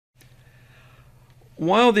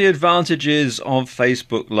While the advantages of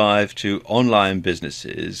Facebook Live to online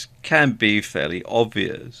businesses can be fairly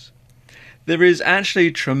obvious, there is actually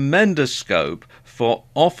tremendous scope for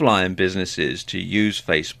offline businesses to use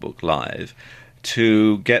Facebook Live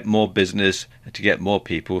to get more business, to get more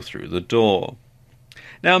people through the door.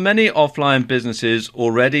 Now, many offline businesses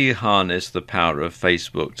already harness the power of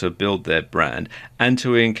Facebook to build their brand and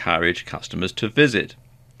to encourage customers to visit.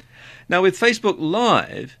 Now, with Facebook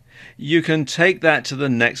Live, you can take that to the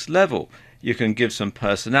next level. You can give some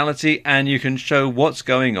personality and you can show what's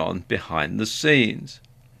going on behind the scenes.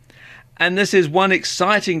 And this is one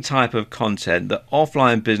exciting type of content that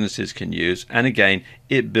offline businesses can use. And again,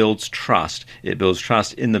 it builds trust. It builds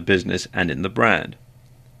trust in the business and in the brand.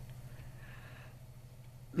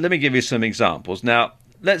 Let me give you some examples. Now,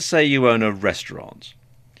 let's say you own a restaurant.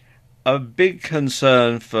 A big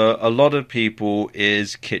concern for a lot of people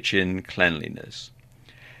is kitchen cleanliness.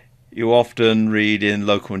 You often read in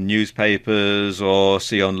local newspapers or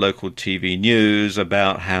see on local TV news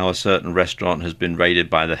about how a certain restaurant has been raided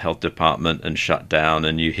by the health department and shut down,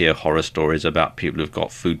 and you hear horror stories about people who've got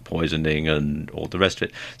food poisoning and all the rest of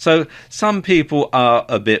it. So some people are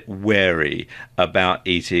a bit wary about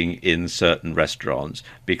eating in certain restaurants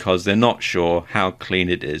because they're not sure how clean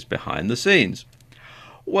it is behind the scenes.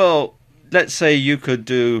 Well, let's say you could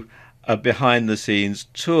do a behind-the-scenes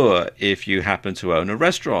tour if you happen to own a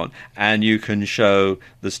restaurant, and you can show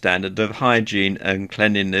the standard of hygiene and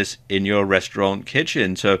cleanliness in your restaurant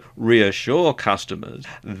kitchen to reassure customers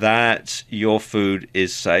that your food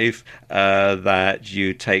is safe, that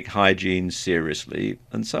you take hygiene seriously,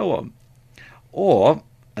 and so on. Or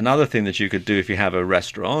another thing that you could do if you have a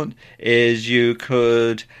restaurant is you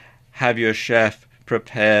could have your chef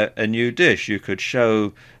prepare a new dish. You could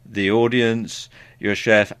show the audience your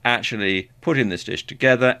chef actually putting this dish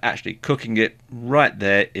together, actually cooking it right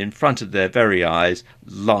there in front of their very eyes,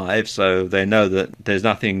 live, so they know that there's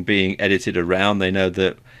nothing being edited around. They know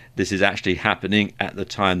that this is actually happening at the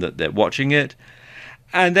time that they're watching it.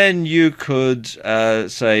 And then you could,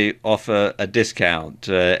 say, offer a discount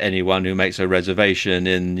to anyone who makes a reservation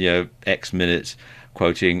in X minutes,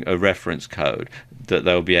 quoting a reference code, that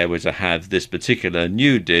they'll be able to have this particular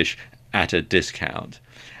new dish at a discount.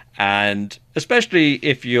 And especially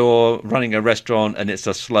if you're running a restaurant and it's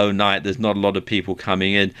a slow night, there's not a lot of people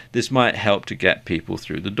coming in, this might help to get people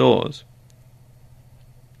through the doors.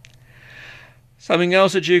 Something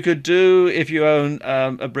else that you could do if you own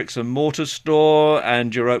a bricks and mortar store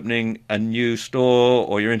and you're opening a new store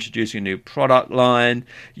or you're introducing a new product line,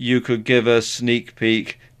 you could give a sneak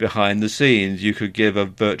peek behind the scenes. You could give a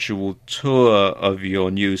virtual tour of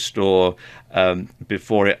your new store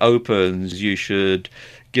before it opens. You should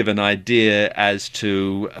give an idea as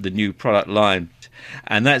to the new product line.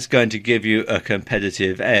 And that's going to give you a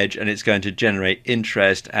competitive edge, and it's going to generate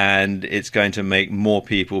interest, and it's going to make more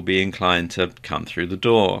people be inclined to come through the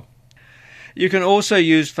door. You can also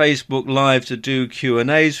use Facebook Live to do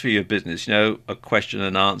Q&As for your business, a question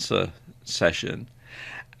and answer session.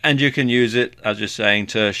 And you can use it, as you're saying,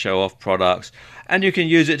 to show off products. And you can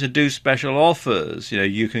use it to do special offers.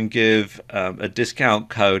 You can give a discount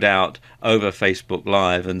code out over Facebook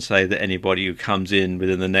Live and say that anybody who comes in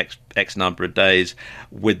within the next X number of days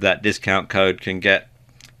with that discount code can get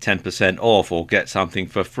 10% off or get something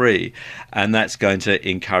for free. And that's going to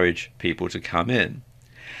encourage people to come in.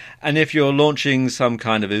 And if you're launching some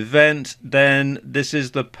kind of event, then this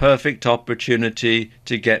is the perfect opportunity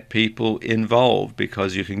to get people involved,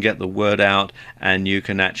 because you can get the word out and you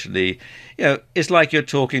can actually, it's like you're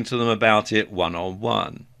talking to them about it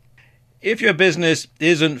one-on-one. If your business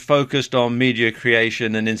isn't focused on media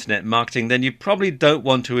creation and internet marketing, then you probably don't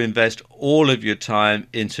want to invest all of your time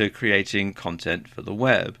into creating content for the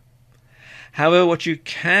web. However, what you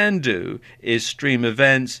can do is stream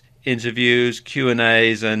events, interviews,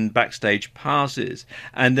 Q&As and backstage passes,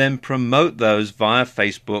 and then promote those via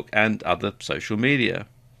Facebook and other social media.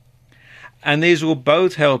 And these will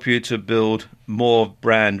both help you to build more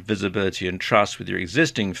brand visibility and trust with your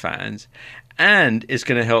existing fans, and it's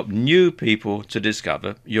going to help new people to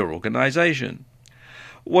discover your organization.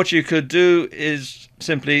 What you could do is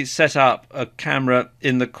simply set up a camera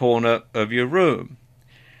in the corner of your room.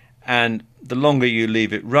 And the longer you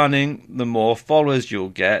leave it running, the more followers you'll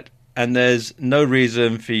get. And there's no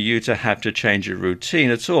reason for you to have to change your routine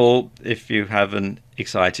at all if you have an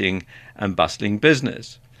exciting and bustling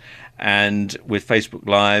business. And with Facebook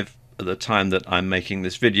Live, at the time that I'm making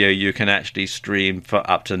this video, you can actually stream for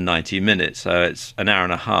up to 90 minutes. So it's an hour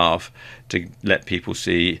and a half to let people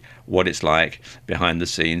see what it's like behind the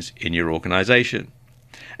scenes in your organization.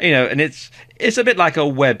 And it's a bit like a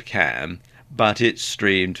webcam, but it's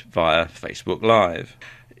streamed via Facebook Live.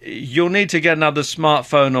 You'll need to get another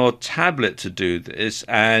smartphone or tablet to do this,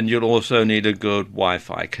 and you'll also need a good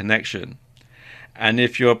Wi-Fi connection. And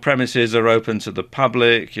if your premises are open to the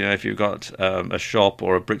public, if you've got a shop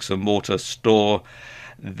or a bricks and mortar store,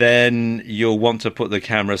 then you'll want to put the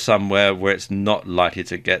camera somewhere where it's not likely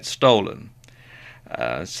to get stolen,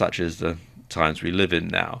 such as the times we live in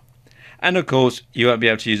now. And of course, you won't be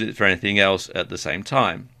able to use it for anything else at the same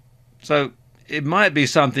time. So it might be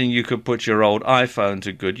something you could put your old iPhone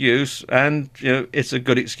to good use, and it's a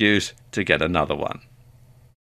good excuse to get another one.